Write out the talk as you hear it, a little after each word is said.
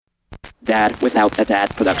Dad Without a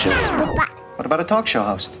Dad production. What about a talk show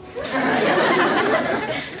host?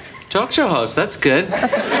 Talk show host, that's good.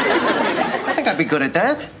 I think I'd be good at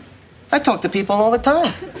that. I talk to people all the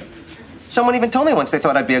time. Someone even told me once they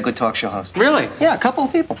thought I'd be a good talk show host. Really? Yeah, a couple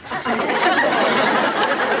of people. How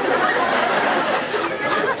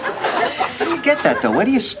do you get that, though? Where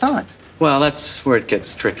do you start? Well, that's where it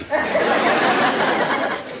gets tricky. You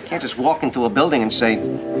can't just walk into a building and say,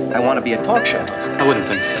 I want to be a talk show host. I wouldn't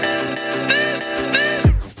think so.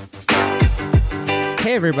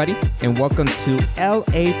 Hey everybody, and welcome to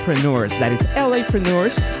LAPRENEURS. That is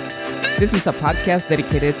LAPRENEURS. This is a podcast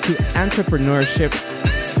dedicated to entrepreneurship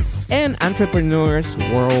and entrepreneurs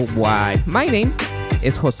worldwide. My name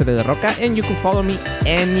is Jose de la Roca, and you can follow me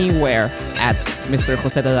anywhere at Mr.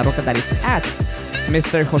 Jose de la Roca. That is at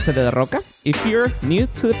Mr. Jose de la Roca. If you're new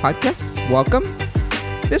to the podcast, welcome.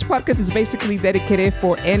 This podcast is basically dedicated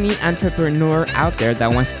for any entrepreneur out there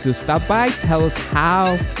that wants to stop by, tell us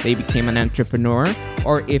how they became an entrepreneur,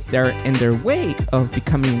 or if they're in their way of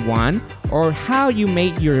becoming one, or how you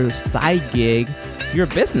made your side gig your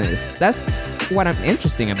business. That's what I'm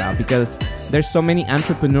interested about, because there's so many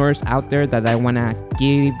entrepreneurs out there that I want to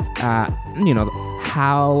give,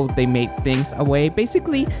 how they made things away.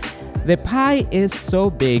 Basically, the pie is so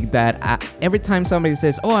big that every time somebody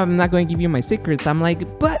says, oh, I'm not going to give you my secrets, I'm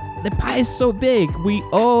like, but the pie is so big. We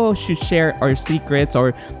all should share our secrets,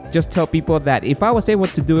 or just tell people that if I was able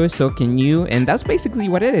to do it, so can you. And that's basically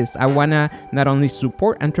what it is. I want to not only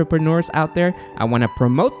support entrepreneurs out there, I want to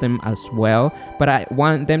promote them as well, but I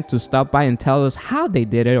want them to stop by and tell us how they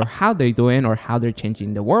did it, or how they're doing, or how they're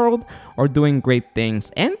changing the world, or doing great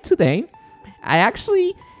things. And today, I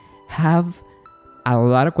actually have a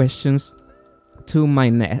lot of questions to my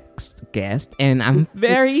next guest, and I'm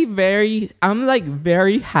very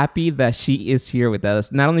happy that she is here with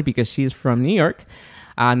us. Not only because she's from New York,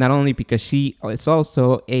 not only because she is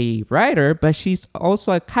also a writer, but she's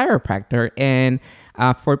also a chiropractor. And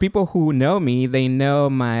for people who know me, they know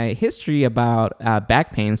my history about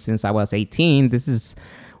back pain since I was 18. This is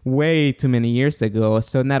way too many years ago.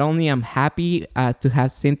 So not only I'm happy to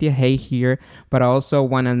have Cynthia Hey here, but I also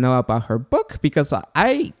want to know about her book, because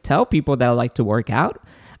I tell people that I like to work out,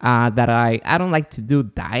 that I don't like to do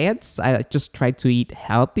diets. I just try to eat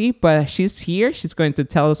healthy, but she's here. She's going to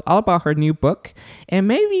tell us all about her new book, and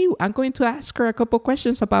maybe I'm going to ask her a couple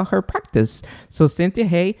questions about her practice. So Cynthia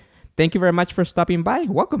Hey, thank you very much for stopping by.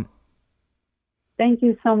 Welcome. Thank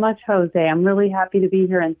you so much, Jose. I'm really happy to be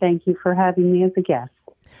here, and thank you for having me as a guest.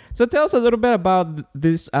 So tell us a little bit about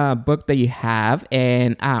this book that you have,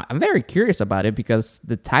 and I'm very curious about it because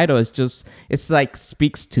the title is just, it's like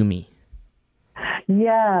speaks to me.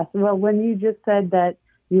 Yes. Well, when you just said that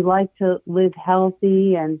you like to live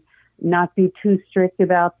healthy and not be too strict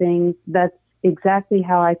about things, that's exactly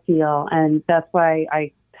how I feel. And that's why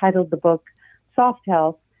I titled the book Soft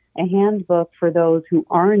Health, a handbook for those who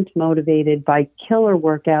aren't motivated by killer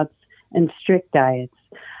workouts and strict diets.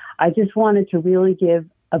 I just wanted to really give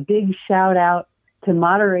a big shout out to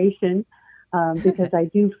moderation, because I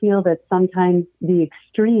do feel that sometimes the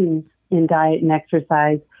extremes in diet and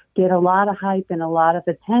exercise get a lot of hype and a lot of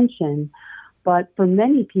attention. But for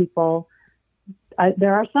many people,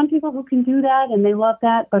 there are some people who can do that and they love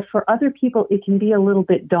that. But for other people, it can be a little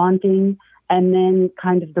bit daunting, and then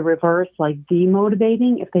kind of the reverse, like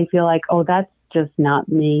demotivating. If they feel like, oh, that's just not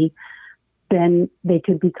me, then they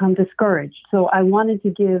could become discouraged. So I wanted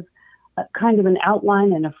to give kind of an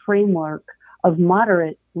outline and a framework of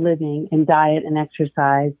moderate living and diet and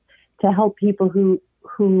exercise to help people who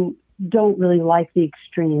don't really like the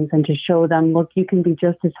extremes, and to show them, look, you can be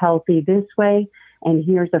just as healthy this way, and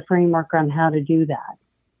here's a framework on how to do that.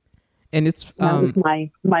 And it's that was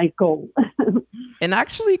my goal. And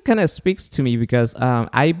actually kind of speaks to me because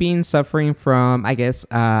I've been suffering from, I guess,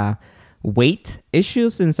 weight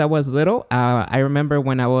issues since I was little. I remember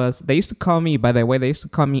when they used to call me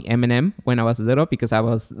Eminem when I was little, because I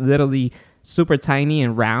was literally super tiny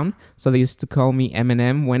and round. So they used to call me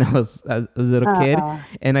Eminem when I was a little kid.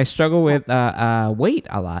 And I struggled with weight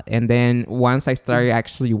a lot. And then once I started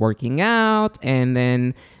actually working out, and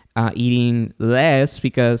then eating less,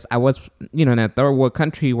 because I was, in a third world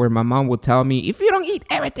country where my mom would tell me, if you don't eat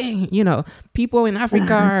everything, people in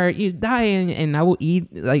Africa are dying. And I will eat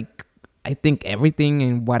I think everything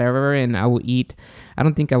and whatever, and I will eat. I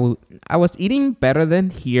was eating better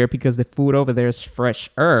than here because the food over there is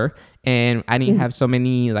fresher, and I didn't have so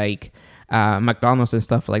many McDonald's and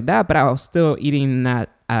stuff like that, but I was still eating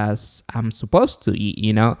not as I'm supposed to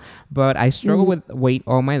eat, But I struggled with weight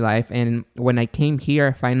all my life, and when I came here,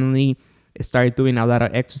 I finally started doing a lot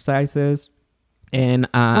of exercises, and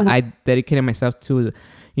I dedicated myself to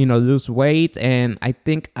lose weight. And I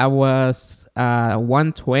think I was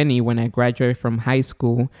 120 when I graduated from high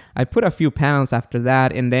school. I put a few pounds after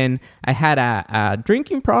that, and then I had a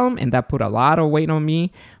drinking problem, and that put a lot of weight on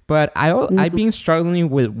me. But I've been struggling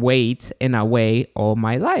with weight in a way all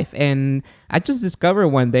my life. And I just discovered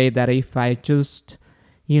one day that if I just,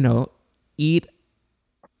 eat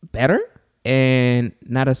better and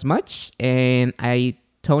not as much, and I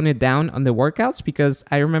tone it down on the workouts, because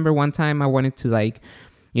I remember one time I wanted to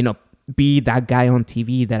be that guy on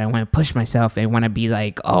TV that I want to push myself and want to be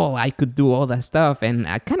like, oh, I could do all that stuff. And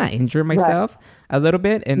I kind of injure myself a little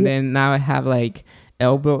bit. And then now I have like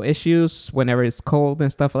elbow issues whenever it's cold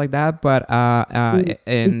and stuff like that. But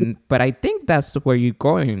but I think that's where you're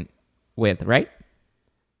going with, right?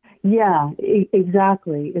 Yeah,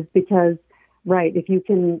 exactly. It's because, if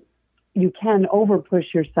you can over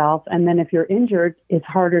push yourself. And then if you're injured, it's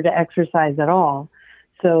harder to exercise at all.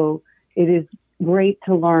 So it is great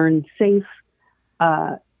to learn safe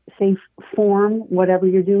form, whatever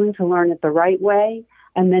you're doing, to learn it the right way.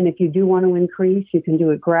 And then if you do want to increase, you can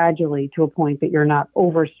do it gradually to a point that you're not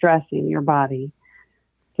overstressing your body.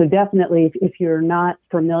 So definitely, if you're not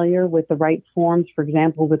familiar with the right forms, for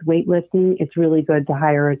example, with weightlifting, it's really good to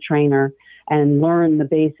hire a trainer and learn the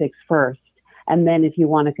basics first. And then if you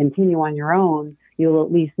want to continue on your own, you'll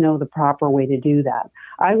at least know the proper way to do that.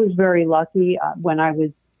 I was very lucky when I was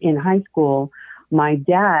in high school. My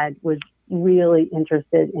dad was really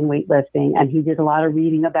interested in weightlifting, and he did a lot of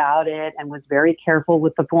reading about it and was very careful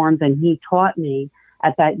with the forms. And he taught me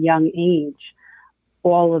at that young age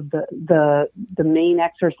all of the main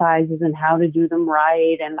exercises and how to do them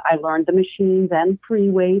right. And I learned the machines and free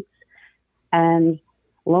weights. And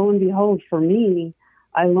lo and behold, for me,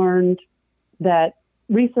 I learned that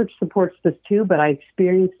research supports this too, but I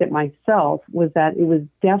experienced it myself, was that it was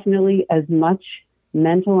definitely as much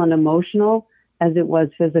mental and emotional as it was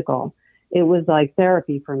physical. It was like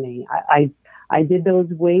therapy for me. I did those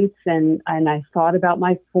weights and I thought about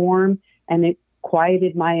my form, and it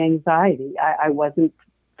quieted my anxiety. I wasn't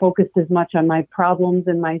focused as much on my problems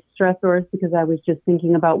and my stressors because I was just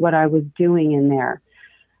thinking about what I was doing in there.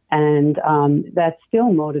 And that still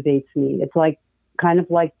motivates me. It's like kind of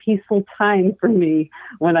like peaceful time for me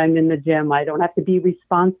when I'm in the gym. I don't have to be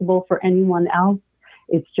responsible for anyone else.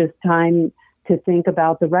 It's just time to think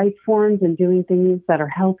about the right forms and doing things that are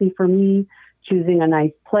healthy for me, choosing a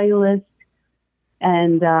nice playlist.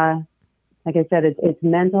 And like I said, it's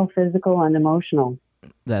mental, physical, and emotional.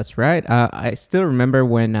 That's right. I still remember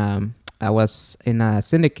when I was in a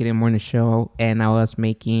syndicated morning show, and I was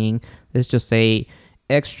making, let's just say,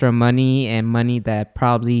 extra money, and money that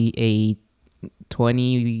probably a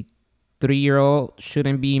 23-year-old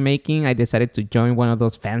shouldn't be making. I decided to join one of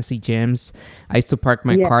those fancy gyms. I used to park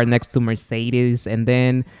my car next to Mercedes, and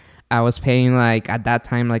then I was paying at that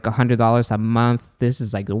time $100 a month. This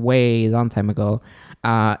is a way long time ago.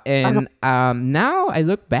 Now I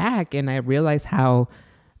look back and I realize how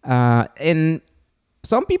and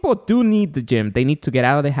some people do need the gym. They need to get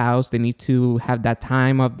out of the house. They need to have that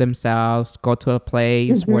time of themselves, go to a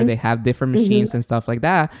place where they have different machines and stuff like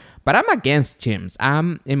that. But I'm against gyms.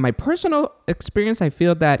 In my personal experience, I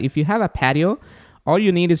feel that if you have a patio, all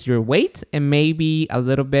you need is your weight and maybe a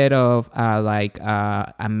little bit of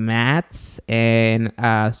a mat and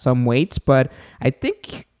some weights. But I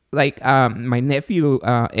think my nephew,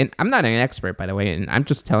 and I'm not an expert, by the way, and I'm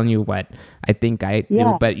just telling you what I think I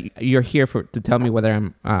do. But you're here to tell me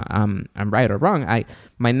whether I'm right or wrong.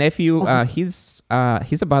 My nephew, he's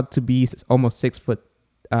about to be almost 6 foot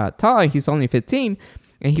tall, and he's only 15.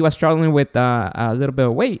 And he was struggling with a little bit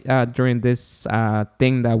of weight during this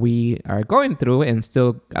thing that we are going through, and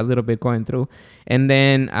still a little bit going through. And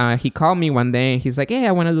then he called me one day, and he's like, "Hey,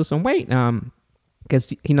 I want to lose some weight."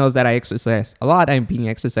 Because he knows that I exercise a lot. I've been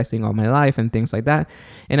exercising all my life and things like that.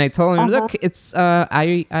 And I told him, look, it's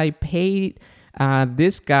I paid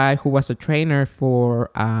this guy who was a trainer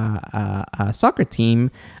for a soccer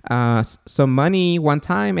team some money one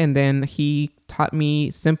time, and then he taught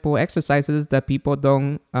me simple exercises that people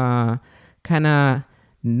don't kind of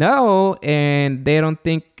know, and they don't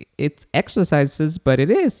think it's exercises, but it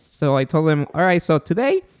is. So I told him, all right, so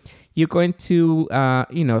today you're going to,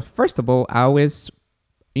 first of all, I always,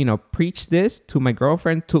 preach this to my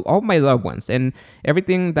girlfriend, to all my loved ones. And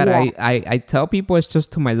everything that I tell people is just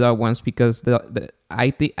to my loved ones, because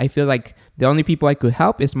I feel like the only people I could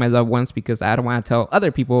help is my loved ones, because I don't want to tell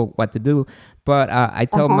other people what to do. But I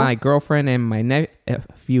tell my girlfriend and my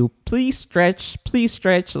nephew, please stretch,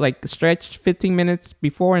 stretch 15 minutes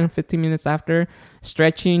before and 15 minutes after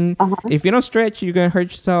stretching. If you don't stretch, you're going to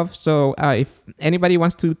hurt yourself. So if anybody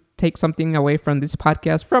wants to take something away from this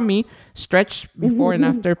podcast from me, stretch before and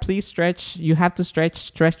after. Please stretch. You have to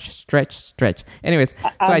stretch. Anyways,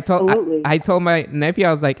 so I told my nephew,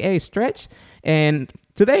 I was like, hey, stretch. And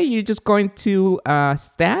today you're just going to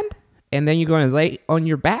stand, and then you're going to lay on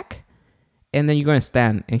your back, and then you're going to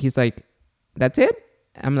stand. And he's like, that's it?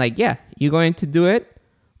 I'm like, yeah, you're going to do it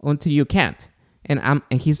until you can't. And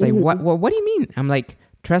he's like, what do you mean? I'm like,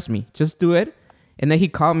 trust me, just do it. And then he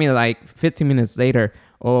called me like 15 minutes later.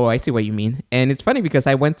 Oh, I see what you mean. And it's funny because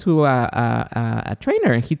I went to a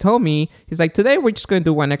trainer, and he told me, he's like, today we're just going to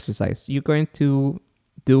do one exercise. You're going to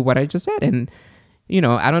do what I just said. And,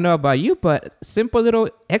 I don't know about you, but simple little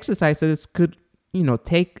exercises could,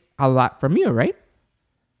 take a lot from you, right?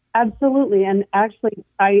 Absolutely. And actually,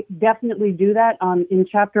 I definitely do that. In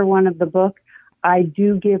chapter 1 of the book, I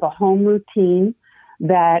do give a home routine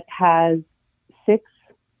that has 6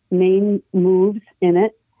 main moves in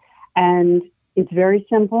it. And it's very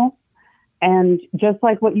simple. And just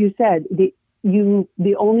like what you said,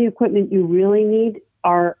 the only equipment you really need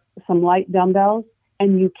are some light dumbbells.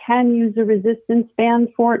 And you can use a resistance band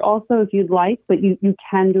for it also if you'd like, but you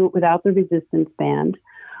can do it without the resistance band.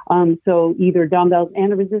 So either dumbbells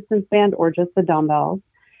and a resistance band or just the dumbbells.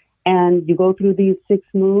 And you go through these 6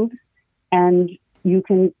 moves, and you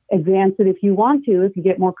can advance it if you want to. If you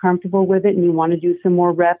get more comfortable with it and you want to do some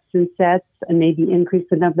more reps and sets and maybe increase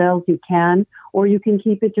the dumbbells, you can. Or you can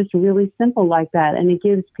keep it just really simple like that. And it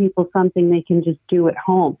gives people something they can just do at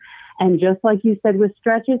home. And just like you said with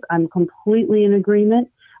stretches, I'm completely in agreement.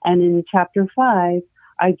 And in chapter 5,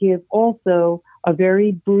 I give also a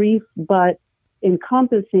very brief but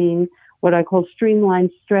encompassing what I call streamlined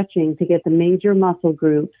stretching to get the major muscle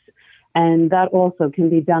groups. And that also can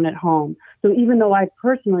be done at home. So even though I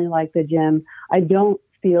personally like the gym, I don't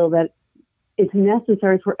feel that it's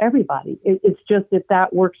necessary for everybody. It's just if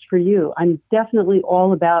that works for you. I'm definitely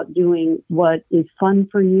all about doing what is fun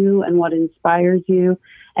for you and what inspires you.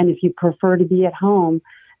 And if you prefer to be at home,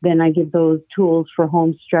 then I give those tools for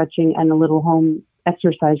home stretching and a little home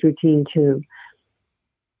exercise routine too.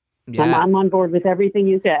 Yeah. I'm on board with everything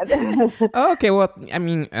you said. Okay, well, I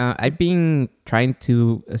mean, I've been trying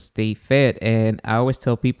to stay fit, and I always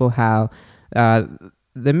tell people how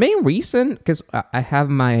the main reason, because I have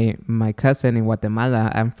my cousin in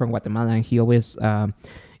Guatemala. I'm from Guatemala, and he always,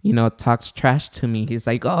 talks trash to me. He's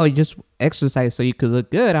like, "Oh, you just exercise so you could look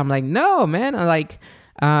good." I'm like, "No, man." I'm like,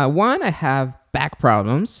 one, I have back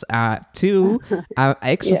problems. 2, I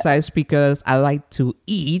exercise because I like to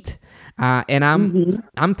eat. And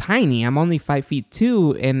I'm tiny. I'm only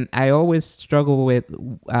 5'2", and I always struggle with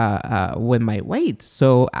my weight.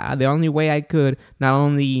 So the only way I could not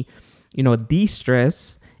only,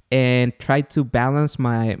 de-stress and try to balance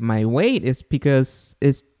my weight is because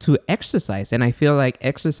it's to exercise. And I feel like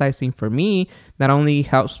exercising for me not only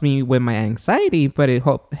helps me with my anxiety, but it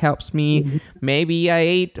helps me. Maybe I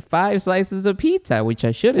ate 5 slices of pizza, which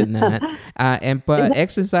I shouldn't not. But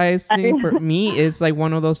exercising for me is like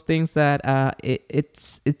one of those things that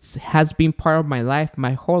it has been part of my life,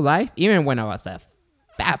 my whole life. Even when I was a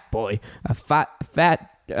fat boy, a fat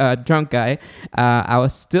drunk guy, I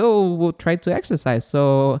was still will try to exercise.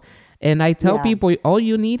 So, and I tell people, all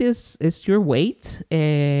you need is your weight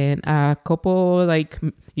and a couple,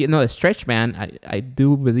 a stretch band. I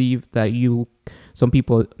do believe that some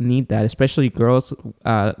people need that, especially girls.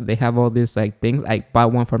 They have all these things. I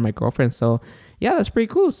bought one for my girlfriend. So yeah, that's pretty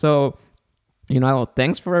cool. So,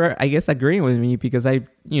 thanks for, I guess, agreeing with me, because I'm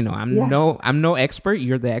no expert.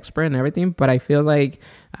 You're the expert and everything, but I feel like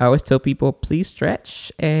I always tell people, please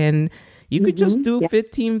stretch, and you could just do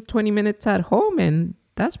 15, 20 minutes at home, and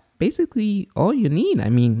that's basically all you need. I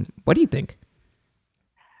mean, what do you think?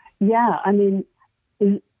 Yeah, I mean,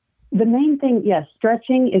 the main thing,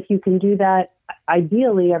 stretching, if you can do that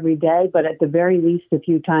ideally every day, but at the very least a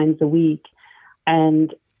few times a week,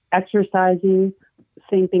 and exercising,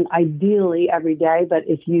 same thing, ideally every day, but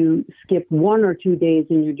if you skip 1 or 2 days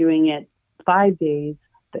and you're doing it 5 days,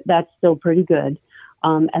 that's still pretty good.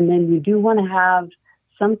 And then you do want to have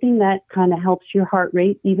something that kind of helps your heart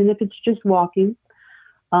rate, even if it's just walking.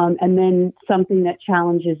 And then something that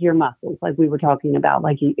challenges your muscles, like we were talking about,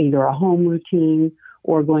 like either a home routine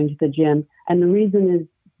or going to the gym. And the reason is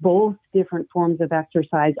both different forms of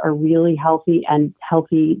exercise are really healthy, and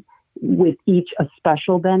healthy with each a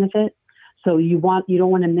special benefit. So you don't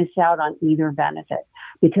want to miss out on either benefit,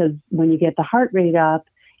 because when you get the heart rate up,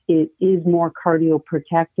 it is more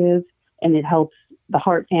cardioprotective, and it helps the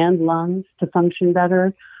heart and lungs to function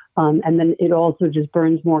better. And then it also just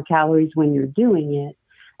burns more calories when you're doing it.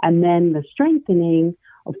 And then the strengthening,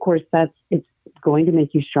 of course, it's going to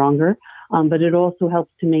make you stronger, but it also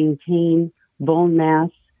helps to maintain bone mass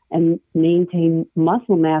and maintain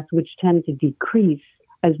muscle mass, which tend to decrease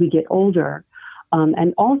as we get older.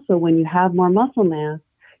 And also, when you have more muscle mass,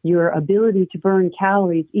 your ability to burn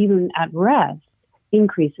calories, even at rest,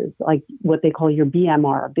 increases, like what they call your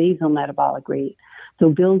BMR, basal metabolic rate. So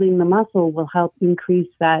building the muscle will help increase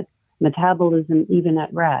that metabolism even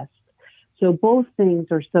at rest. So both things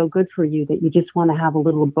are so good for you that you just want to have a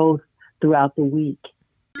little of both throughout the week.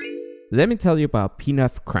 Let me tell you about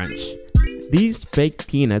Peanut Crunch. These baked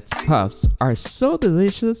peanuts puffs are so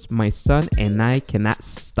delicious, my son and I cannot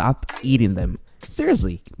stop eating them.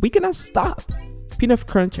 Seriously, we cannot stop. Peanut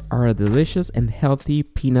Crunch are a delicious and healthy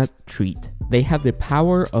peanut treat. They have the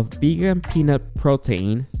power of vegan peanut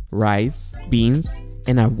protein, rice, beans,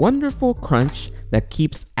 and a wonderful crunch that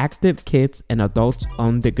keeps active kids and adults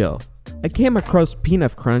on the go. I came across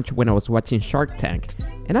Peanut Crunch when I was watching Shark Tank,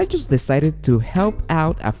 and I just decided to help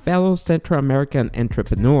out a fellow Central American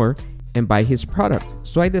entrepreneur and buy his product.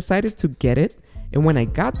 So I decided to get it, and when I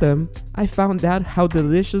got them, I found out how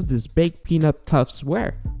delicious these baked peanut puffs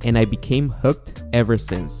were, and I became hooked ever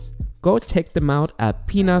since. Go check them out at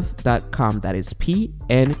pnuff.com. That is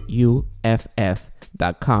PNUFF.com.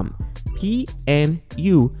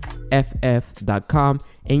 PNUFF.com,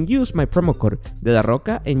 and use my promo code De La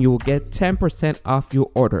Roca and you will get 10% off your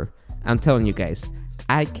order. I'm telling you guys,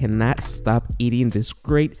 I cannot stop eating this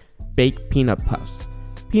great baked peanut puffs.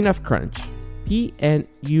 Peanut Crunch. PNUFF.com.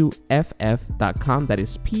 That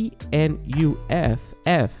is PNUFF.com.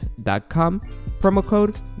 Promo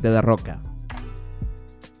code De La Roca.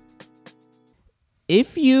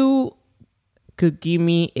 If you could give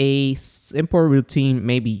me a simple routine,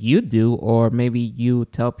 maybe you do, or maybe you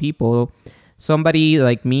tell people, somebody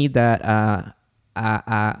like me that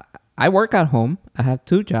I work at home. I have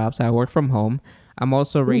 2 jobs. I work from home. I'm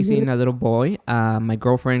also raising a little boy. My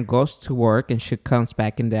girlfriend goes to work and she comes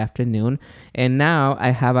back in the afternoon. And now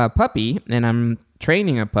I have a puppy and I'm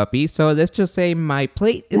training a puppy. So let's just say my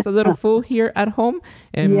plate is a little full here at home.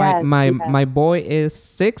 And my boy is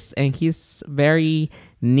 6 and he's very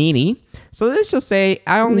needy. So let's just say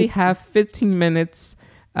I only have 15 minutes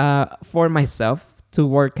for myself to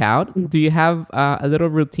work out. Do you have a little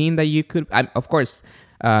routine that you could, of course,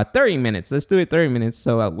 30 minutes. Let's do it 30 minutes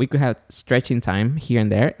so we could have stretching time here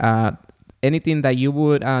and there. Anything that you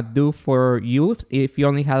would do for you if you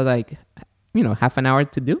only had half an hour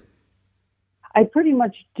to do? I pretty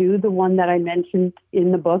much do the one that I mentioned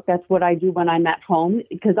in the book. That's what I do when I'm at home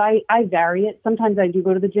because I vary it. Sometimes I do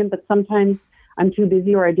go to the gym, but sometimes I'm too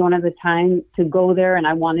busy or I don't have the time to go there and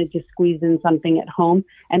I wanted to squeeze in something at home.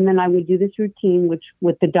 And then I would do this routine, which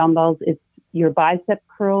with the dumbbells, it's your bicep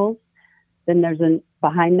curls. Then there's a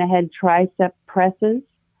behind the head tricep presses,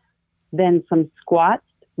 then some squats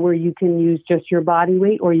where you can use just your body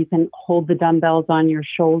weight or you can hold the dumbbells on your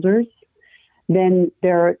shoulders. Then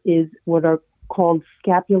there is what are called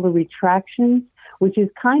scapular retractions, which is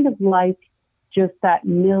kind of like just that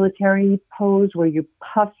military pose where you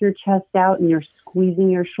puff your chest out and you're squeezing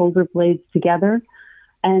your shoulder blades together.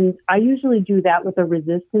 And I usually do that with a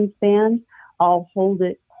resistance band. I'll hold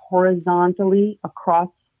it horizontally across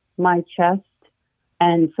my chest.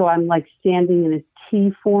 And so I'm like standing in a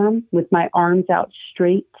T form with my arms out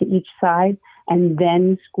straight to each side and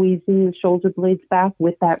then squeezing the shoulder blades back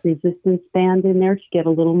with that resistance band in there to get a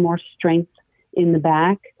little more strength in the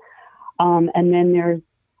back. And then there's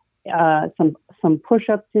some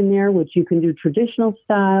push-ups in there, which you can do traditional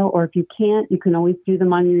style, or if you can't, you can always do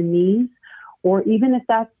them on your knees. Or even if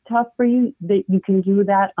that's tough for you, that you can do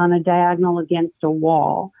that on a diagonal against a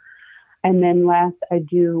wall. And then last, I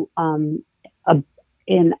do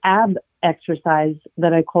an ab exercise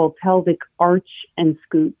that I call pelvic arch and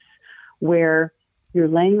scoops, where you're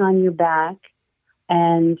laying on your back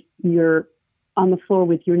and you're on the floor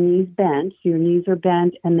with your knees bent. So your knees are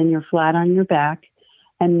bent and then you're flat on your back.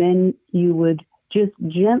 And then you would just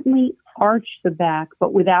gently arch the back,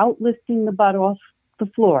 but without lifting the butt off the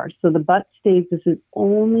floor. So the butt stays, this is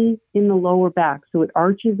only in the lower back. So it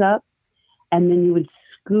arches up and then you would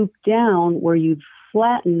scoop down where you'd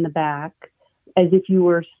flatten the back as if you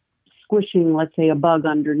were squishing, let's say, a bug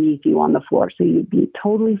underneath you on the floor. So you'd be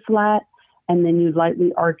totally flat and then you'd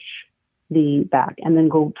lightly arch the back and then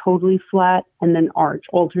go totally flat and then arch,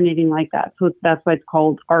 alternating like that. So that's why it's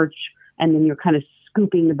called arch. And then you're kind of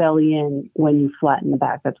scooping the belly in when you flatten the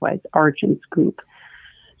back. That's why it's arch and scoop.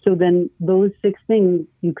 So then those 6 things,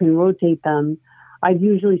 you can rotate them. I'd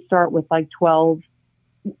usually start with like 12.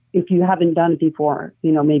 If you haven't done it before,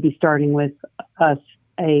 maybe starting with a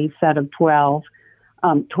set of 12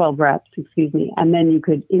 reps, and then you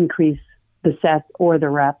could increase the sets or the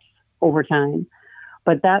reps over time.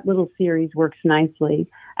 But that little series works nicely.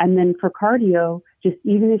 And then for cardio, just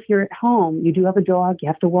even if you're at home, you do have a dog, you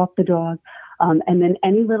have to walk the dog. And then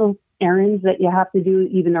any little errands that you have to do,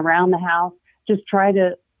 even around the house, just try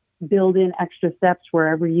to build in extra steps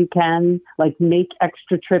wherever you can, like make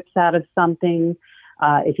extra trips out of something.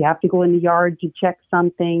 If you have to go in the yard to check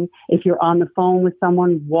something, if you're on the phone with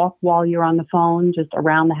someone, walk while you're on the phone, just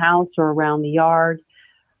around the house or around the yard.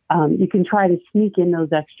 You can try to sneak in those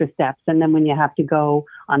extra steps. And then when you have to go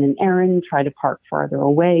on an errand, try to park farther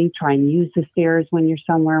away, try and use the stairs when you're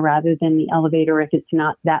somewhere rather than the elevator if it's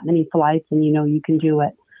not that many flights and you know you can do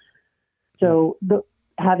it. So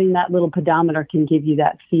having that little pedometer can give you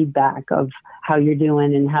that feedback of how you're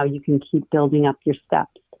doing and how you can keep building up your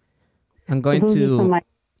steps. I'm going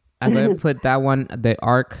to put that one, the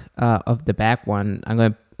arc of the back one. I'm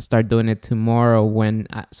going to start doing it tomorrow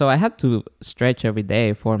so I have to stretch every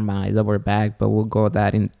day for my lower back, but we'll go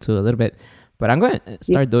that into a little bit. But I'm going to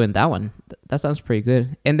start doing that one. That sounds pretty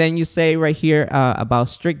good. And then you say right here about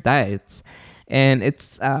strict diets. And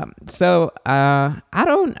it's,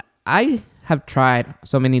 I have tried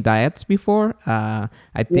so many diets before. I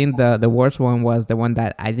think the worst one was the one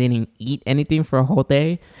that I didn't eat anything for a whole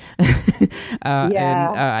day.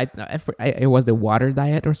 And it was the water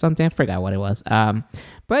diet or something. I forgot what it was.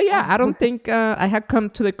 But yeah, I don't think I had come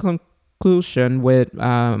to the conclusion with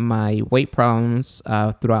my weight problems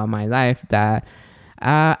throughout my life that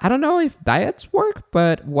I don't know if diets work,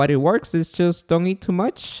 but what it works is just don't eat too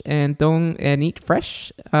much and eat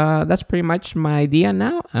fresh. That's pretty much my idea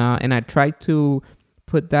now. And I try to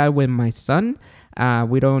put that with my son.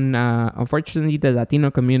 We don't, unfortunately, the Latino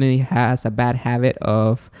community has a bad habit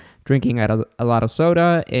of drinking a lot of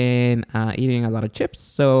soda and eating a lot of chips.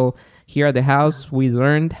 So here at the house, we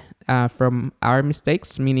learned from our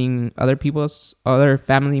mistakes, meaning other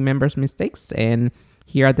family members' mistakes. And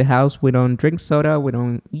here at the house, we don't drink soda, we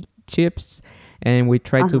don't eat chips, and we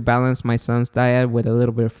try to balance my son's diet with a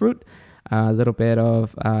little bit of fruit, a little bit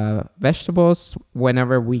of vegetables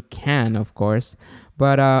whenever we can, of course.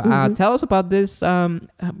 But tell us about this.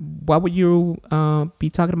 What would you be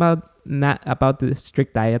talking about, not about the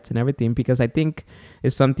strict diets and everything? Because I think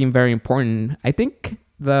it's something very important. I think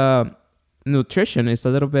the nutrition is a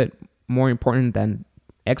little bit more important than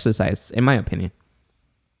exercise, in my opinion.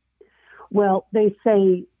 Well, they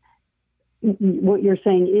say what you're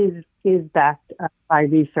saying is backed by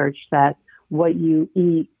research that what you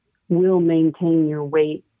eat will maintain your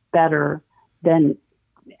weight better than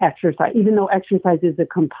exercise. Even though exercise is a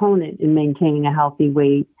component in maintaining a healthy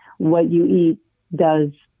weight, what you eat does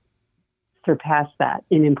surpass that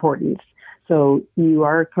in importance. So you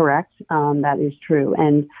are correct. That is true.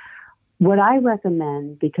 And what I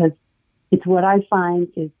recommend, because it's what I find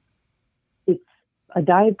is a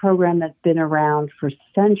diet program that's been around for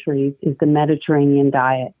centuries, is the Mediterranean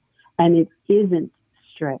diet. And it isn't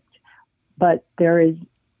strict, but there is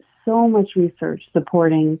so much research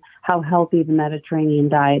supporting how healthy the Mediterranean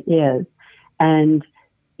diet is. And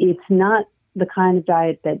it's not the kind of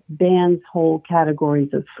diet that bans whole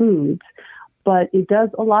categories of foods, but it does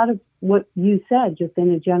a lot of what you said, just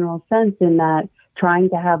in a general sense, in that trying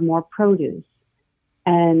to have more produce.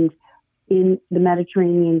 And in the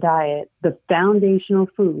Mediterranean diet, the foundational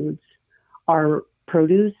foods are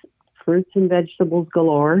produce, fruits and vegetables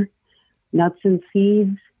galore, nuts and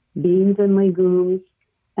seeds, beans and legumes,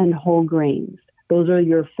 and whole grains. Those are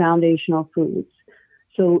your foundational foods.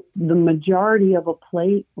 So the majority of a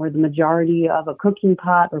plate or the majority of a cooking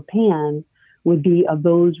pot or pan would be of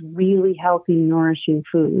those really healthy, nourishing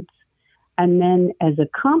foods. And then as a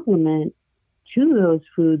complement to those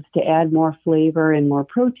foods, to add more flavor and more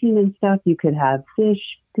protein and stuff, you could have fish,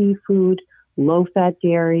 seafood, low-fat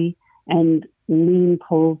dairy, and lean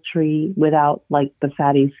poultry without like the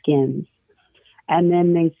fatty skins. And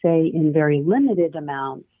then they say in very limited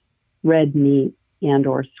amounts, red meat and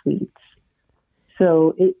or sweets.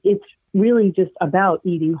 So it's really just about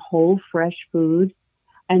eating whole, fresh food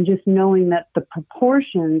and just knowing that the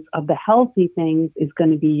proportions of the healthy things is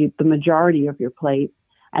going to be the majority of your plate.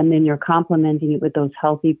 And then you're complementing it with those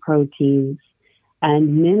healthy proteins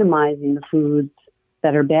and minimizing the foods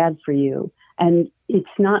that are bad for you. And it's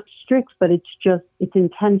not strict, but it's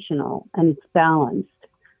intentional and it's balanced.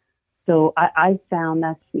 So I found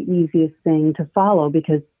that's the easiest thing to follow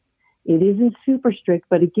because it isn't super strict,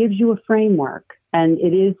 but it gives you a framework. And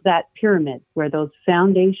it is that pyramid where those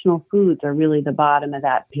foundational foods are really the bottom of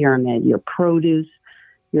that pyramid. Your produce,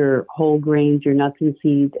 your whole grains, your nuts and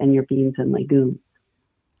seeds, and your beans and legumes.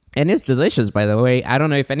 And it's delicious, by the way. I don't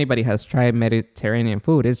know if anybody has tried Mediterranean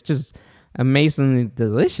food. It's just amazingly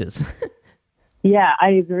delicious. Yeah, I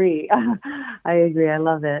agree. I agree. I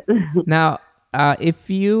love it. Now, if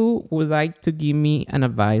you would like to give me an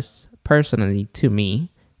advice personally to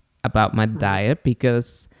me about my diet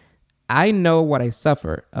because I know what I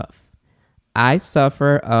suffer of. I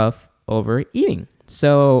suffer of overeating.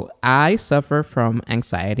 So I suffer from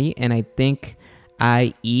anxiety, and I think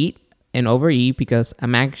I eat and overeat because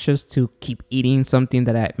I'm anxious to keep eating something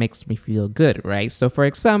that makes me feel good, right? So for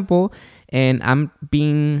example, and I'm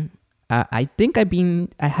being, I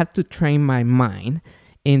have to train my mind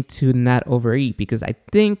into not overeat because I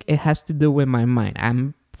think it has to do with my mind.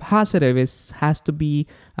 I'm positive it has to be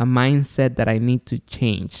a mindset that I need to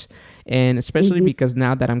change. And especially because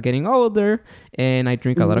now that I'm getting older and I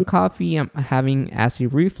drink a lot of coffee, I'm having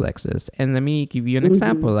acid reflexes. And let me give you an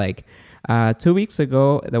example. Like 2 weeks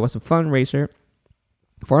ago, there was a fundraiser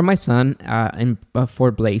for my son for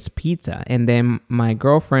Blaze Pizza. And then my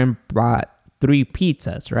girlfriend brought 3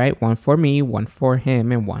 pizzas, right? One for me, one for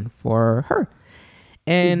him, and one for her.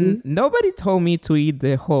 And nobody told me to eat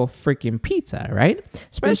the whole freaking pizza, right?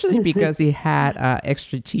 Especially because he had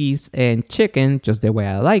extra cheese and chicken, just the way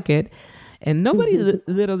I like it. And nobody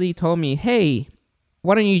literally told me, hey,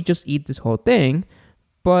 why don't you just eat this whole thing?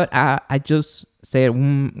 But I just said,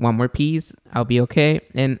 one more piece, I'll be okay.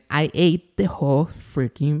 And I ate the whole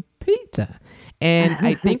freaking pizza. And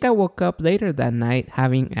I think I woke up later that night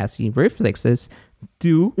having acid reflexes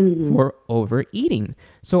due for overeating.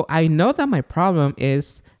 So I know that my problem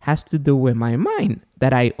has to do with my mind,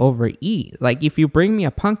 that I overeat. Like if you bring me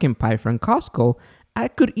a pumpkin pie from Costco, I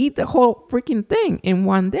could eat the whole freaking thing in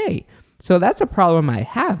one day. So that's a problem I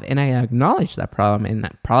have, and I acknowledge that problem, and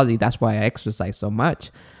probably that's why I exercise so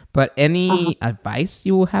much. But any advice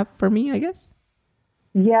you will have for me, I guess?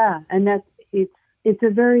 Yeah, and it's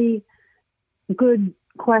a very good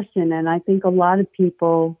question, and I think a lot of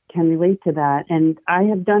people can relate to that. And I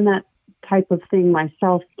have done that type of thing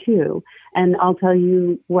myself too. And I'll tell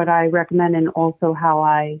you what I recommend and also how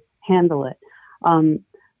I handle it.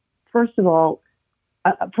 First of all,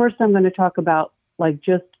 first I'm going to talk about like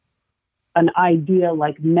just an idea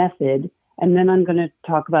like method, and then I'm going to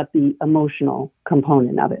talk about the emotional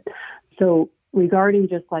component of it. So regarding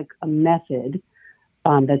just like a method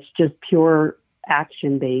that's just pure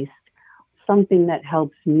action based, something that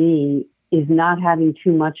helps me is not having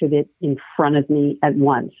too much of it in front of me at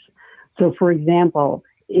once. So for example,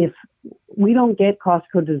 if we don't get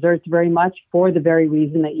Costco desserts very much for the very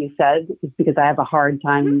reason that you said, is because I have a hard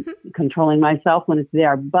time controlling myself when it's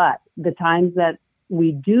there. But the times that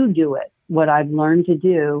we do it, what I've learned to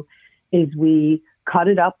do is we cut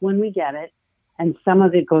it up when we get it, and some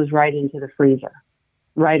of it goes right into the freezer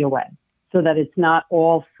right away, so that it's not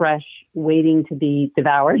all fresh waiting to be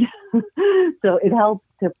devoured. So it helps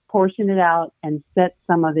to portion it out and set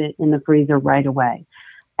some of it in the freezer right away.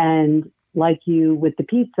 And like you with the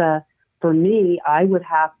pizza, for me, I would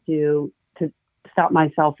have to stop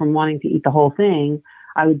myself from wanting to eat the whole thing.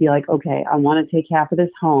 I would be like, okay, I want to take half of this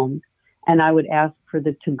home. And I would ask for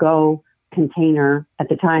the to-go container at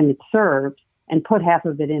the time it's served and put half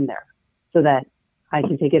of it in there so that I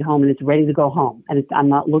can take it home and it's ready to go home and I'm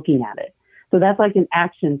not looking at it. So that's like an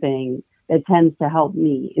action thing that tends to help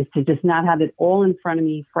me, is to just not have it all in front of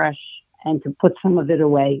me fresh and to put some of it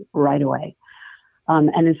away right away.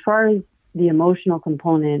 And as far as the emotional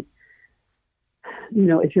component, you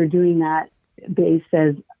know, if you're doing that based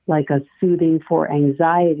as like a soothing for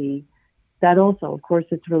anxiety, that also, of course,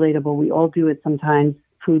 it's relatable. We all do it sometimes.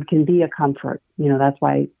 Food can be a comfort. You know, that's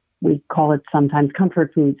why we call it sometimes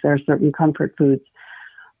comfort foods. There are certain comfort foods.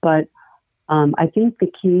 But I think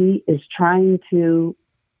the key is trying to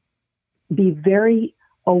be very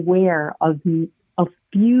aware of a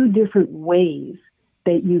few different ways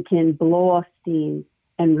that you can blow off steam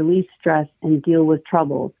and release stress and deal with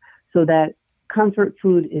troubles, so that comfort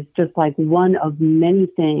food is just like one of many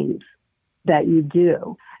things that you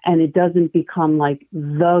do. And it doesn't become like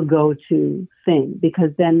the go-to thing, because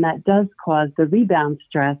then that does cause the rebound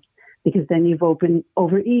stress, because then you've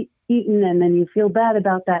overeaten and then you feel bad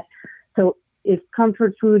about that. So if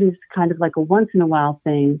comfort food is kind of like a once in a while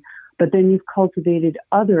thing, but then you've cultivated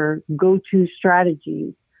other go-to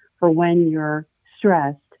strategies for when you're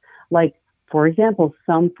stressed, like, for example,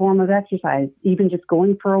 some form of exercise, even just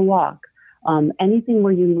going for a walk, anything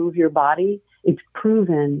where you move your body, it's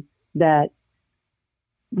proven that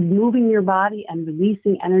moving your body and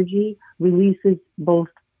releasing energy releases both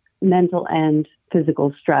mental and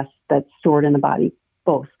physical stress that's stored in the body,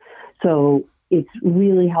 both. So it's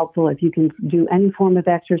really helpful if you can do any form of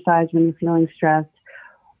exercise when you're feeling stressed,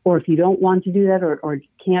 or if you don't want to do that or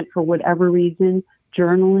can't for whatever reason,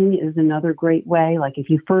 journaling is another great way. Like if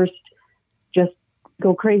you first just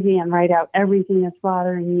go crazy and write out everything that's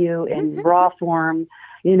bothering you in raw form,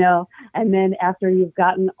 And then after you've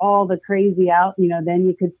gotten all the crazy out, then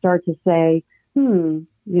you could start to say,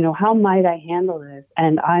 how might I handle this?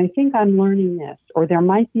 And I think I'm learning this, or there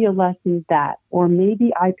might be a lesson that, or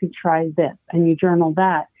maybe I could try this, and you journal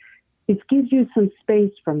that. It gives you some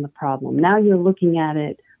space from the problem. Now you're looking at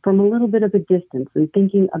it from a little bit of a distance and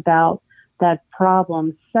thinking about that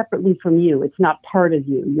problem separately from you. It's not part of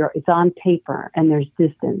you. It's on paper and there's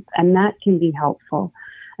distance, and that can be helpful.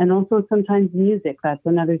 And also sometimes music, that's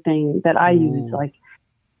another thing that I use. Like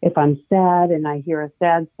if I'm sad and I hear a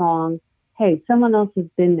sad song, hey, someone else has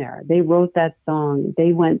been there. They wrote that song.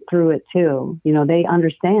 They went through it too. They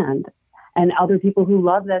understand. And other people who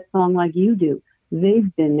love that song like you do,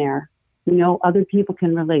 they've been there. Other people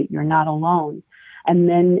can relate. You're not alone. And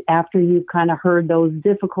then after you've kind of heard those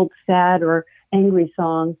difficult, sad or angry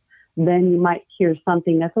songs, then you might hear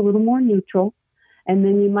something that's a little more neutral. And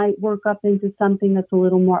then you might work up into something that's a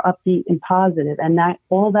little more upbeat and positive. And that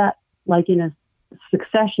all that, like in a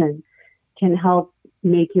succession, can help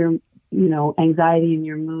make your anxiety and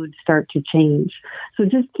your mood start to change. So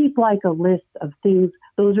just keep like a list of things.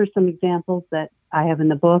 Those are some examples that I have in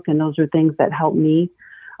the book, and those are things that help me.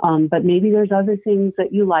 But maybe there's other things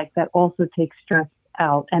that you like that also take stress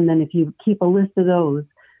out. And then if you keep a list of those,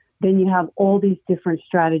 then you have all these different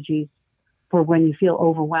strategies for when you feel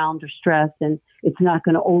overwhelmed or stressed, and it's not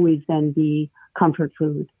going to always then be comfort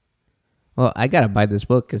food. Well, I gotta buy this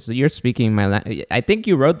book because you're speaking my language. I think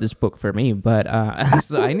you wrote this book for me, but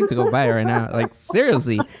so I need to go buy it right now. Like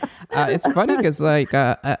seriously, it's funny because so I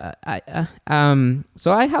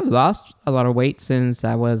have lost a lot of weight since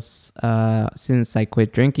I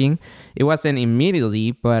quit drinking. It wasn't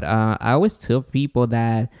immediately, but I always tell people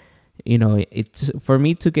that for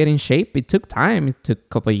me to get in shape, it took time. It took a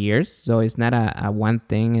couple of years, so it's not a one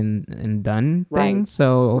thing and done thing. Right.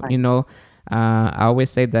 So I always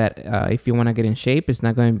say that if you want to get in shape, it's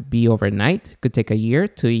not going to be overnight. It could take a year,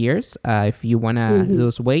 2 years. If you want to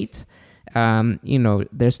lose weight,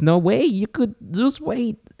 there's no way you could lose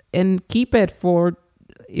weight and keep it for,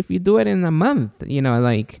 if you do it in a month,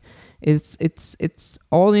 like it's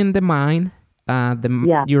all in the mind.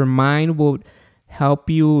 Your mind will help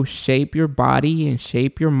you shape your body and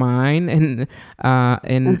shape your mind,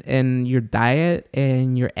 and your diet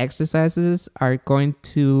and your exercises are going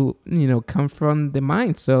to come from the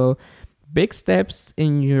mind. So big steps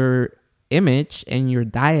in your image and your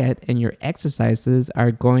diet and your exercises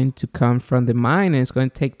are going to come from the mind, and it's going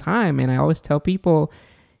to take time. And I always tell people,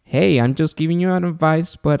 hey, I'm just giving you an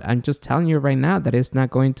advice, but I'm just telling you right now that it's not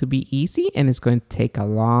going to be easy, and it's going to take a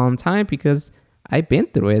long time because I've been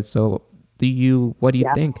through it. So what do you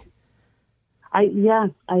think? I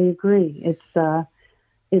agree. It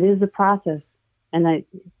is a process, and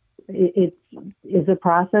it is a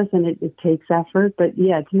process, and it takes effort, but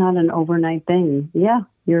it's not an overnight thing. Yeah,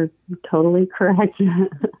 you're totally correct.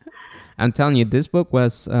 I'm telling you, this book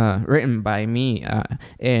was written by me,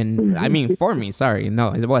 and I mean for me. Sorry,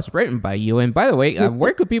 no, it was written by you. And by the way,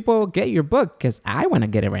 where could people get your book? Because I want to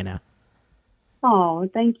get it right now. Oh,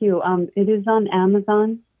 thank you. It is on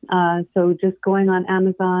Amazon. So just going on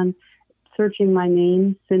Amazon, searching my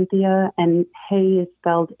name, Cynthia, and Hey is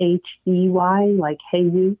spelled Hey, like Hey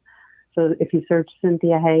You. So if you search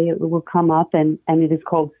Cynthia Hey, it will come up, and it is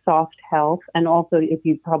called Soft Health. And also if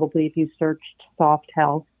you searched Soft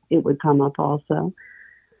Health, it would come up also.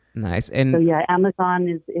 Nice. And so Amazon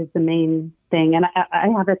is the main thing. And I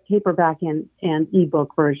have a paperback and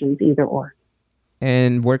ebook versions, either or.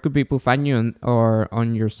 And where could people find you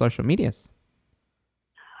on your social medias?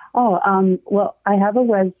 Well, I have a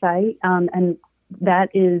website, and that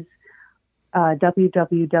is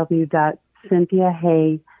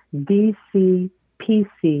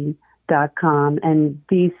www.cynthiaheydcpc.com, and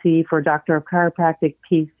DC for Doctor of Chiropractic,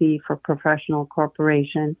 PC for Professional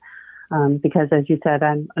Corporation. Because as you said,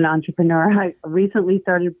 I'm an entrepreneur. I recently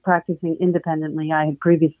started practicing independently. I had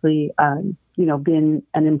previously, been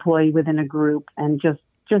an employee within a group, and just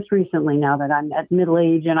recently, now that I'm at middle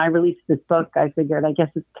age and I released this book, I figured, I guess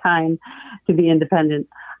it's time to be independent.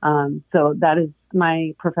 So that is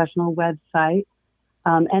my professional website.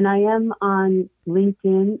 And I am on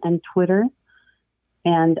LinkedIn and Twitter.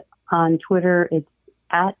 And on Twitter, it's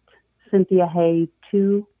at Cynthia Hey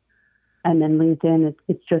 2. And then LinkedIn,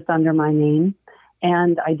 it's just under my name.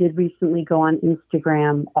 And I did recently go on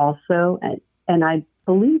Instagram also. And I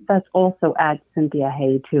believe that's also at Cynthia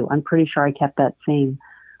Hey 2. I'm pretty sure I kept that same.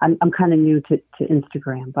 I'm kind of new to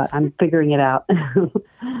Instagram, but I'm figuring it out.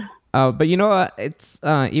 But it's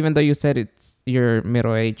even though you said it's your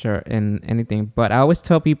middle age and anything, but I always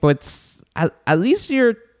tell people it's at least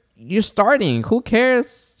you're starting. Who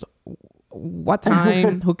cares what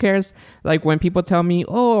time? Who cares? Like when people tell me,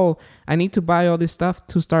 oh, I need to buy all this stuff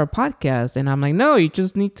to start a podcast. And I'm like, no, you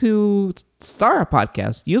just need to start a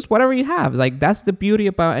podcast. Use whatever you have. Like that's the beauty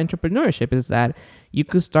about entrepreneurship is that you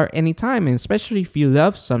could start anytime. And especially if you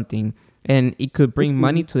love something and it could bring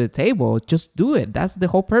money to the table, just do it. That's the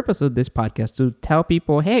whole purpose of this podcast, to tell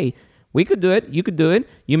people, hey, we could do it. You could do it.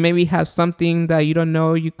 You maybe have something that you don't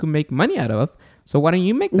know you could make money out of. So why don't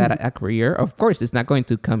you make that a career? Of course, it's not going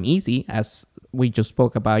to come easy, as we just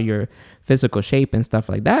spoke about your physical shape and stuff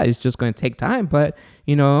like that. It's just going to take time. But,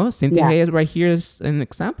 Cynthia Hey right here is an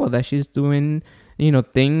example that she's doing,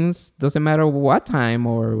 things, doesn't matter what time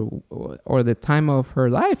or the time of her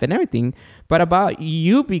life and everything. But about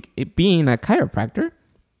you being a chiropractor,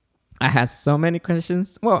 I had so many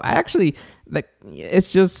questions. Well,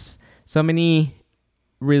 it's just so many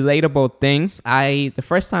relatable things. The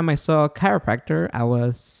first time I saw a chiropractor, I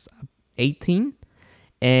was 18,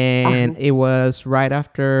 and it was right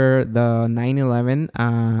after the 9/11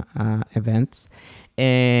 events.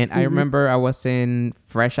 And I remember I was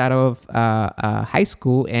fresh out of high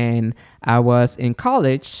school, and I was in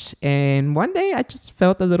college. And one day I just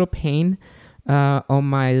felt a little pain on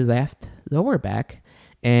my left lower back,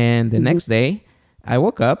 and the next day I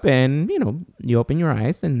woke up and, you open your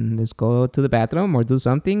eyes and just go to the bathroom or do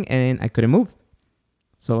something, and I couldn't move.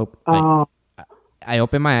 So I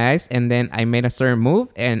opened my eyes, and then I made a certain move,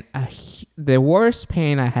 and the worst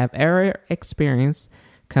pain I have ever experienced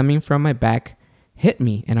coming from my back hit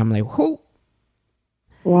me. And I'm like, whoa.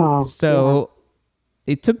 Wow. So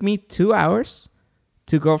it took me 2 hours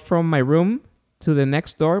to go from my room to the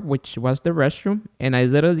next door, which was the restroom. And I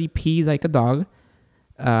literally peed like a dog.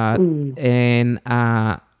 And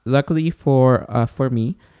luckily for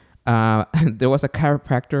me, there was a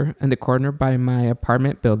chiropractor in the corner by my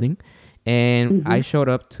apartment building, and I showed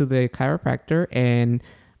up to the chiropractor, and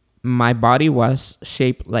my body was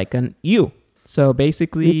shaped like an U. So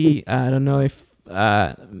basically, I don't know if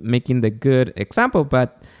making the good example,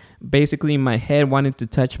 but basically my head wanted to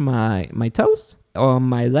touch my toes on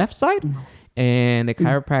my left side. And the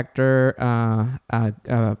chiropractor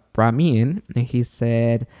brought me in, and he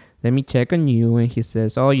said, let me check on you. And he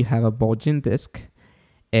says, oh, you have a bulging disc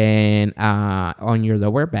and on your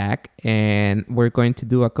lower back, and we're going to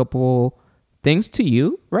do a couple things to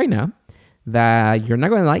you right now that you're not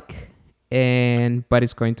going to like, but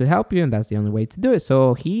it's going to help you, and that's the only way to do it.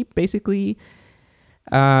 So he basically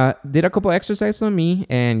did a couple exercises on me,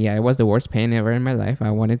 and it was the worst pain ever in my life.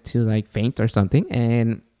 I wanted to faint or something,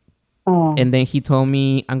 and then he told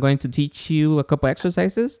me, I'm going to teach you a couple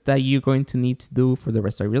exercises that you're going to need to do for the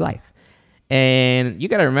rest of your life. And you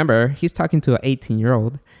got to remember, he's talking to an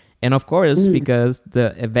 18-year-old. And of course, because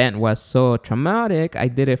the event was so traumatic, I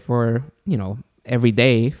did it for, every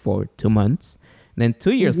day for 2 months. And then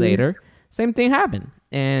 2 years later, same thing happened.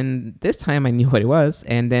 And this time I knew what it was.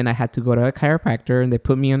 And then I had to go to a chiropractor, and they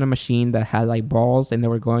put me on a machine that had balls, and they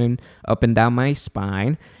were going up and down my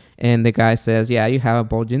spine. And the guy says, yeah, you have a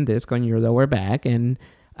bulging disc on your lower back, and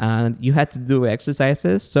you had to do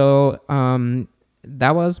exercises. So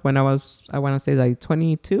that was when I want to say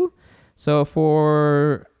 22. So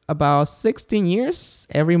for about 16 years,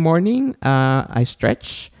 every morning I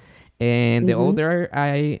stretch. And the older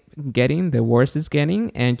I getting, the worse it's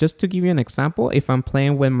getting. And just to give you an example, if I'm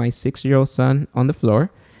playing with my 6-year-old son on the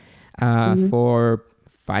floor for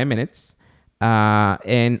 5 minutes,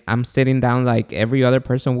 and I'm sitting down like every other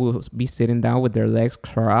person will be sitting down with their legs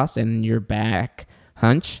crossed and your back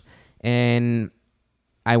hunch, and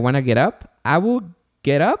I want to get up, I will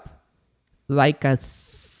get up like a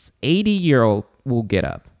 80-year-old will get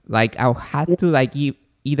up. Like I'll have to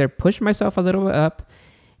either push myself a little bit up,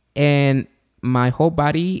 and my whole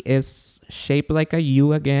body is shaped like a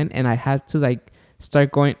U again, and I had to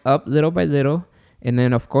start going up little by little, and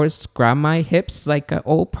then of course grab my hips like an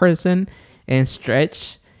old person and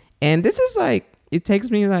stretch. And this is it takes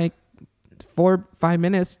me 4-5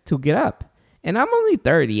 minutes to get up, and I'm only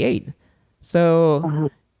 38. So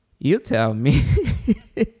you tell me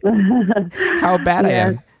how bad I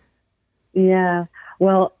am. Yeah.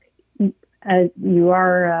 Well, you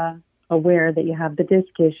are aware that you have the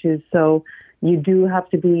disc issues, so you do have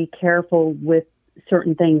to be careful with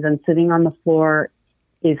certain things. And sitting on the floor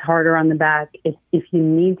is harder on the back. If you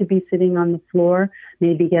need to be sitting on the floor,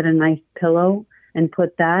 maybe get a nice pillow and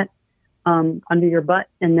put that under your butt.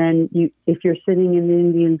 And then if you're sitting in the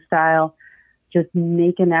Indian style, just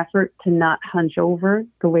make an effort to not hunch over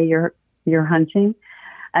the way you're hunching.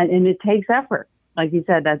 And it takes effort. Like you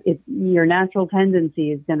said, that your natural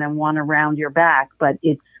tendency is going to want to round your back, but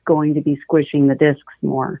it's going to be squishing the discs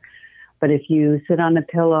more. But if you sit on a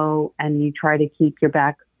pillow and you try to keep your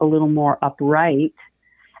back a little more upright.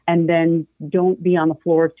 And then don't be on the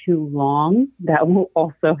floor too long. That will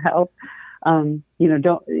also help.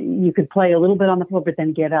 You could play a little bit on the floor, but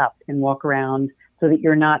then get up and walk around so that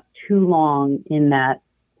you're not too long in that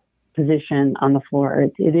position on the floor.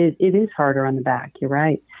 It is harder on the back. You're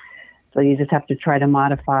right. So you just have to try to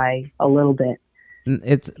modify a little bit.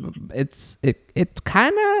 It's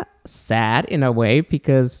kind of sad in a way,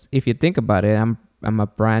 because if you think about it, I'm a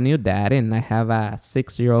brand new dad and I have a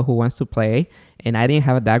 6-year-old who wants to play, and I didn't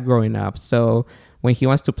have that growing up. So when he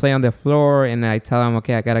wants to play on the floor and I tell him,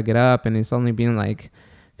 okay, I gotta get up, and it's only been like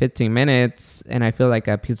 15 minutes, and I feel like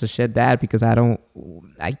a piece of shit dad because I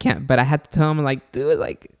can't, but I had to tell him, like, dude,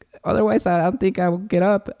 like, otherwise I don't think I will get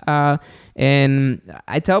up. And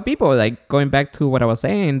I tell people, like, going back to what I was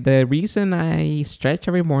saying, the reason I stretch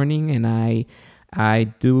every morning and I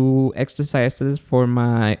do exercises for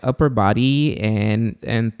my upper body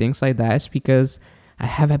and things like that is because I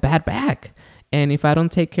have a bad back. And if I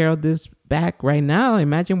don't take care of this back right now,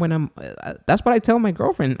 imagine when I'm, that's what I tell my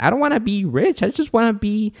girlfriend. I don't want to be rich. I just want to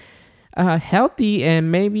be healthy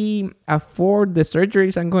and maybe afford the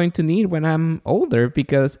surgeries I'm going to need when I'm older.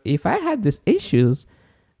 Because if I had these issues,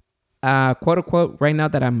 quote unquote, right now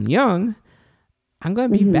that I'm young, I'm going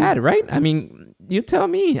to be bad, right? I mean, you tell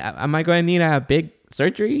me, am I going to need a big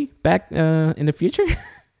surgery back in the future?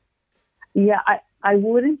 Yeah, I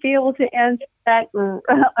wouldn't be able to answer that,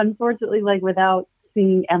 unfortunately, like without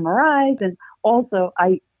seeing MRIs. And also,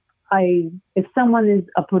 if someone is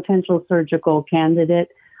a potential surgical candidate,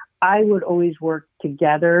 I would always work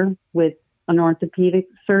together with an orthopedic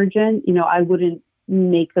surgeon. I wouldn't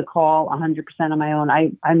make the call 100% on my own.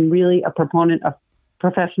 I'm really a proponent of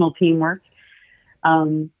professional teamwork.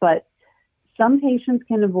 But some patients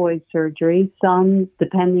can avoid surgery. Some,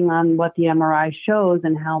 depending on what the MRI shows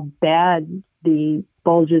and how bad the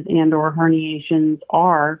bulges and or herniations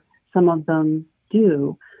are, some of them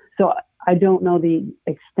do. So I don't know the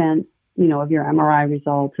extent, of your MRI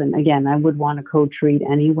results. And again, I would want to co-treat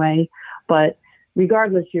anyway. But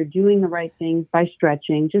regardless, you're doing the right things by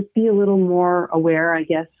stretching. Just be a little more aware, I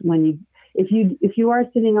guess, if you are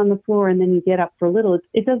sitting on the floor and then you get up for a little,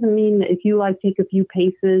 it doesn't mean that if you take a few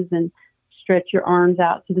paces and stretch your arms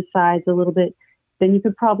out to the sides a little bit, then you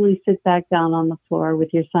could probably sit back down on the floor with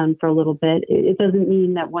your son for a little bit. It doesn't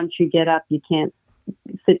mean that once you get up, you can't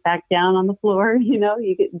sit back down on the floor.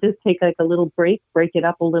 You could just take a little break it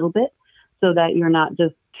up a little bit so that you're not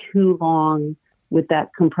just too long with that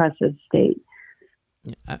compressive state.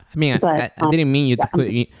 Yeah, I mean, I didn't mean to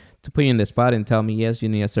put you in the spot and tell me, yes, you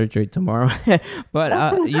need a surgery tomorrow.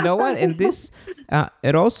 But you know what? And this,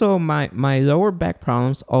 it also, my lower back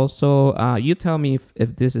problems also, you tell me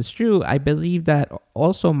if this is true. I believe that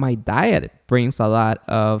also my diet brings a lot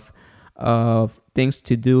of things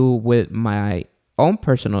to do with my own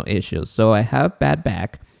personal issues. So I have bad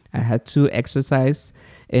back. I had to exercise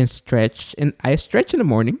and stretch. And I stretch in the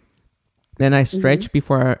morning. Then I stretch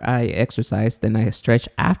before I exercise. Then I stretch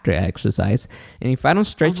after I exercise. And if I don't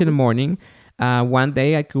stretch in the morning, one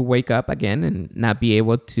day I could wake up again and not be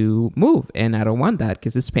able to move. And I don't want that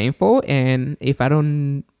because it's painful. And if I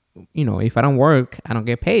don't work, I don't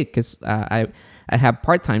get paid because I have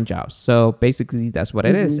part-time jobs. So basically that's what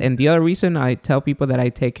it is. And the other reason I tell people that I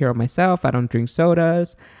take care of myself, I don't drink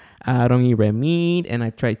sodas, I don't eat red meat, and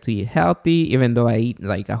I try to eat healthy, even though I eat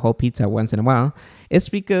like a whole pizza once in a while. It's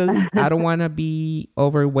because I don't want to be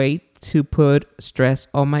overweight to put stress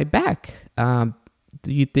on my back. Do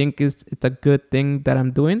you think it's a good thing that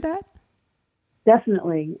I'm doing that?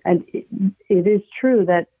 Definitely. And it is true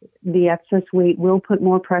that the excess weight will put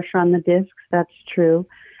more pressure on the discs. That's true.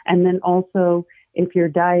 And then also, if your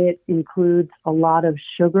diet includes a lot of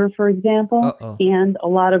sugar, for example, and a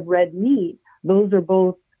lot of red meat, those are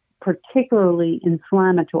both particularly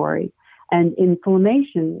inflammatory. And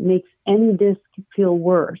inflammation makes any disc feel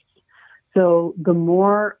worse. So the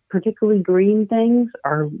more particularly green things,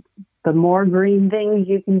 or the more green things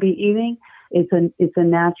you can be eating, it's a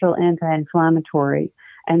natural anti-inflammatory.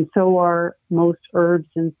 And so are most herbs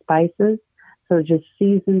and spices. So just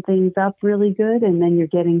season things up really good, and then you're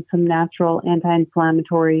getting some natural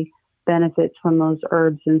anti-inflammatory benefits from those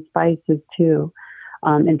herbs and spices too.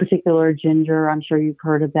 In particular, ginger, I'm sure you've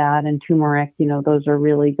heard of that, and turmeric, those are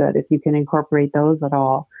really good if you can incorporate those at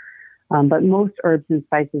all. But most herbs and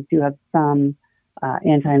spices do have some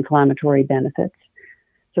anti-inflammatory benefits.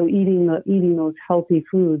 So eating those healthy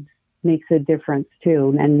foods makes a difference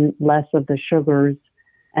too, and less of the sugars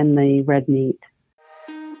and the red meat.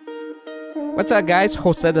 What's up, guys?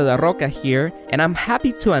 Jose de la Roca here, and I'm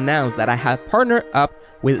happy to announce that I have partnered up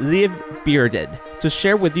with Live Bearded to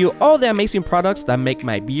share with you all the amazing products that make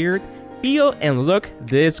my beard feel and look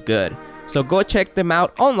this good. So go check them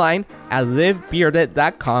out online at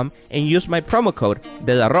livebearded.com and use my promo code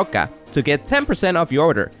De La Roca to get 10% off your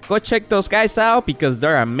order. Go check those guys out because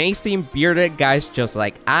they're amazing bearded guys just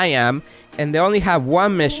like I am, and they only have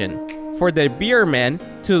one mission: for the beer men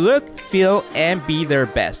to look, feel, and be their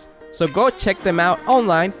best. So go check them out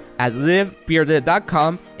online at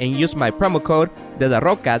livebearded.com and use my promo code De La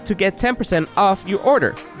Roca to get 10% off your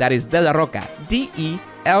order. That is De La Roca,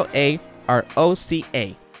 DELAROCA.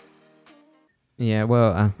 Yeah,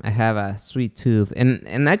 well, I have a sweet tooth,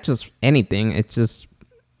 and not just anything. It's just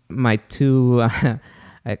my two.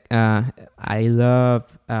 I love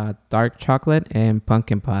dark chocolate and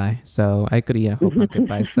pumpkin pie, so I could eat a whole pumpkin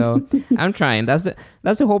pie. So I'm trying. That's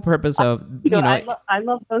the whole purpose of I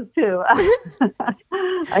love those too.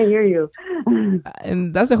 I hear you.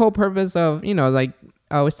 And that's the whole purpose of like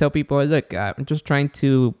I always tell people, look, I'm just trying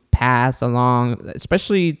to pass along,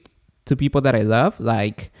 especially to people that I love,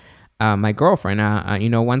 like my girlfriend.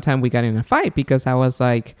 One time we got in a fight because I was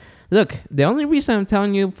like, look, the only reason I'm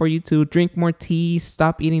telling you for you to drink more tea,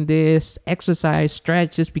 stop eating this, exercise,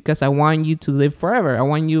 stretch, is because I want you to live forever. I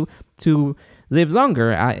want you to live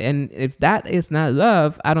longer. And if that is not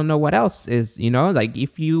love, I don't know what else is, like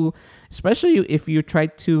especially if you try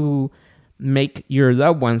to make your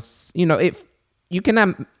loved ones, if you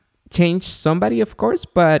cannot change somebody, of course,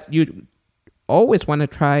 but you always want to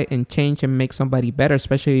try and change and make somebody better,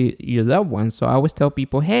 especially your loved ones. So I always tell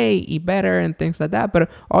people, hey, eat better and things like that. But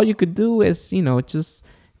all you could do is, just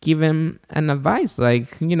give them an advice.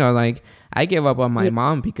 Like I gave up on my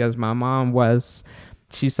mom because my mom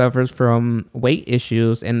she suffers from weight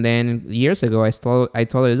issues. And then years ago, I told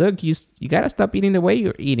her, look, you got to stop eating the way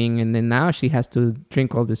you're eating. And then now she has to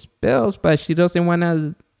drink all these pills, but she doesn't want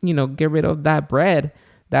to, get rid of that bread,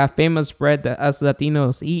 that famous bread that us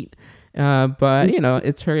Latinos eat. But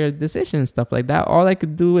it's her decision, stuff like that. All I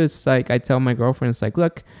could do is I tell my girlfriends,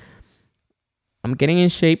 look, I'm getting in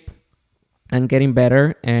shape, I'm getting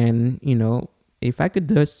better, and if I could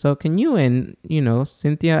do it, so can you. And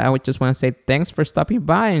Cynthia, I would just want to say thanks for stopping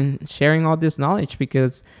by and sharing all this knowledge,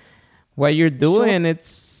 because what you're doing,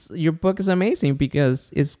 your book is amazing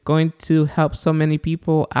because it's going to help so many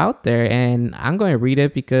people out there. And I'm going to read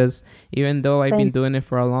it because even though I've been doing it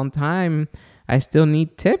for a long time, I still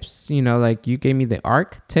need tips, like you gave me the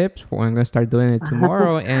ARC tips for I'm going to start doing it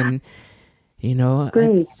tomorrow. And,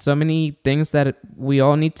 so many things that we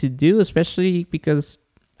all need to do, especially because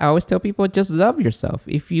I always tell people, just love yourself.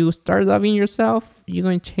 If you start loving yourself, you're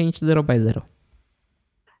going to change little by little.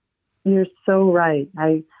 You're so right.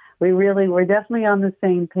 We're definitely on the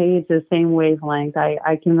same page, the same wavelength.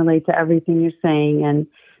 I can relate to everything you're saying, and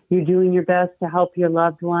you're doing your best to help your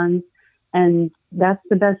loved ones. And that's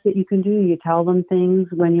the best that you can do. You tell them things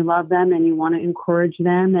when you love them and you want to encourage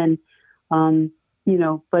them. And, but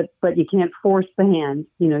you can't force the hand.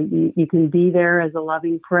 You can be there as a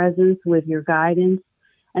loving presence with your guidance.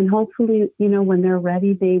 And hopefully, when they're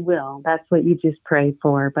ready, they will. That's what you just pray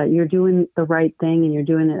for. But you're doing the right thing and you're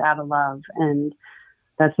doing it out of love. And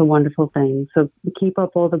that's a wonderful thing. So keep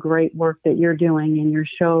up all the great work that you're doing in your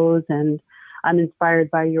shows. And I'm inspired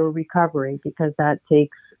by your recovery because that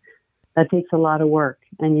takes a lot of work,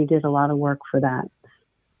 and you did a lot of work for that.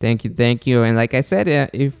 Thank you. And like I said,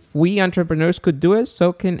 if we entrepreneurs could do it,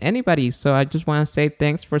 so can anybody. So I just want to say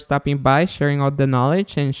thanks for stopping by, sharing all the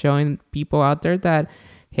knowledge, and showing people out there that,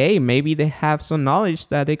 hey, maybe they have some knowledge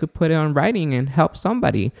that they could put it on writing and help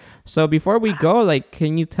somebody. So before we go,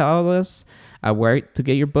 can you tell us where to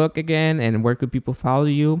get your book again, and where could people follow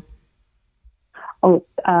you? Oh,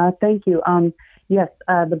 thank you. Yes,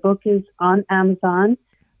 the book is on Amazon.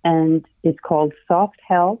 And it's called Soft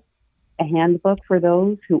Health, a handbook for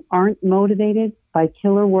those who aren't motivated by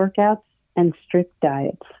killer workouts and strict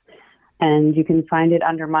diets. And you can find it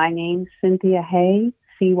under my name, Cynthia Hey,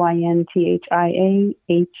 CYNTHIAHEY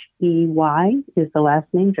is the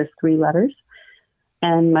last name, just 3 letters.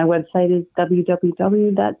 And my website is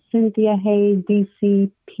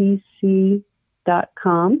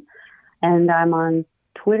www.cynthiaheydcpc.com. And I'm on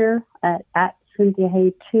Twitter at Cynthia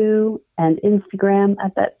Hey 2, and Instagram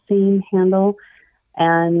at that same handle,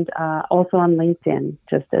 and also on LinkedIn,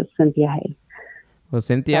 just as Cynthia Hey. Well,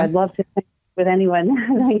 Cynthia, I'd love to connect with anyone.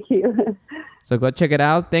 Thank you. So go check it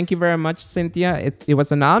out. Thank you very much, Cynthia. It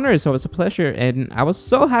was an honor, so it was a pleasure, and I was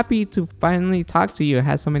so happy to finally talk to you. I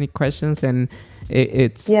had so many questions, and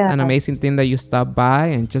it's an amazing thing that you stopped by,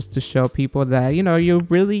 and just to show people that you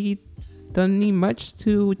really don't need much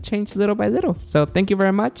to change little by little. So thank you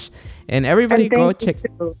very much, and everybody go check.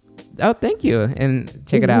 Oh, thank you, and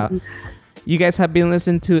check it out. You guys have been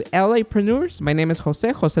listening to LAPRENEURS. My name is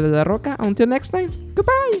Jose de la Roca. Until next time,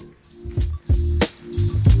 goodbye.